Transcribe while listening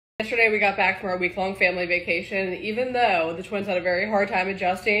Yesterday we got back from our week-long family vacation, and even though the twins had a very hard time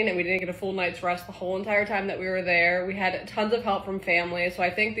adjusting and we didn't get a full night's rest the whole entire time that we were there, we had tons of help from family, so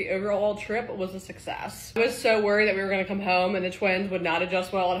I think the overall trip was a success. I was so worried that we were going to come home and the twins would not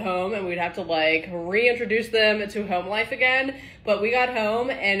adjust well at home and we'd have to like reintroduce them to home life again, but we got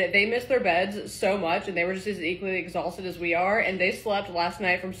home and they missed their beds so much and they were just as equally exhausted as we are, and they slept last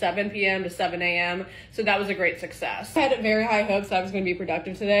night from 7 p.m. to 7 a.m., so that was a great success. I had very high hopes that I was going to be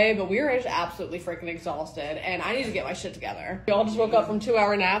productive today, but we were just absolutely freaking exhausted and I need to get my shit together. We all just woke up from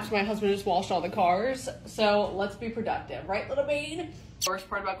 2-hour naps. My husband just washed all the cars, so let's be productive, right, little bean? The worst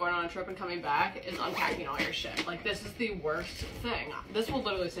part about going on a trip and coming back is unpacking all your shit. Like, this is the worst thing. This will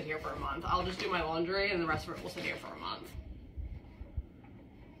literally sit here for a month. I'll just do my laundry and the rest of it will sit here for a month.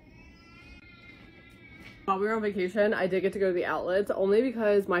 While we were on vacation, I did get to go to the outlets only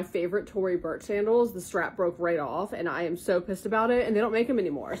because my favorite Tory Burch sandals, the strap broke right off and I am so pissed about it, and they don't make them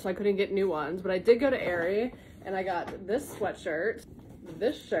anymore, so I couldn't get new ones. But I did go to Aerie and I got this sweatshirt,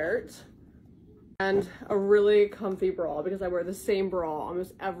 this shirt, and a really comfy bra because I wear the same bra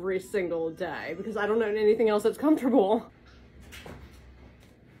almost every single day because I don't know anything else that's comfortable.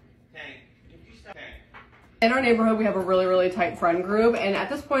 In our neighborhood, we have a really tight friend group, and at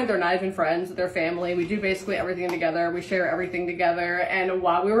this point, they're not even friends, they're family. We do basically everything together. We share everything together, and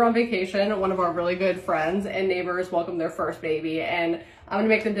while we were on vacation, one of our really good friends and neighbors welcomed their first baby, and I'm gonna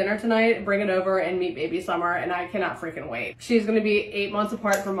make them dinner tonight, bring it over, and meet baby Summer, and I cannot freaking wait. She's gonna be 8 months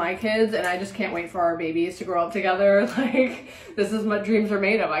apart from my kids, and I just can't wait for our babies to grow up together. Like, this is what dreams are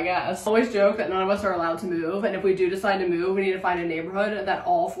made of, I guess. I always joke that none of us are allowed to move, and if we do decide to move, we need to find a neighborhood that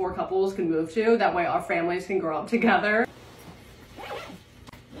all 4 couples can move to. That way our families can grow up together.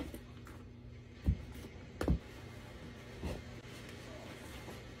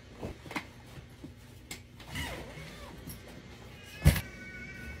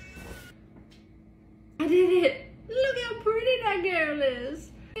 I did it! Look how pretty that girl is!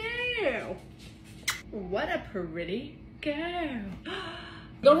 Ew! What a pretty girl!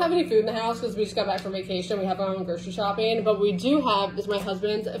 We don't have any food in the house because we just got back from vacation. We have our own grocery shopping, but we do have is my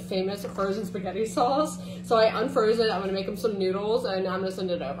husband's famous frozen spaghetti sauce. So I unfroze it. I'm gonna make him some noodles and I'm gonna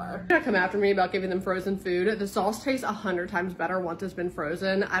send it over. They're gonna come after me about giving them frozen food. The sauce tastes 100 times better once it's been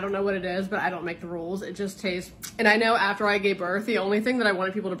frozen. I don't know what it is, but I don't make the rules. It just tastes. And I know after I gave birth, the only thing that I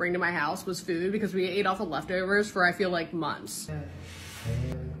wanted people to bring to my house was food because we ate off of leftovers for I feel like months.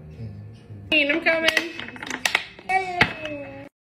 I'm coming.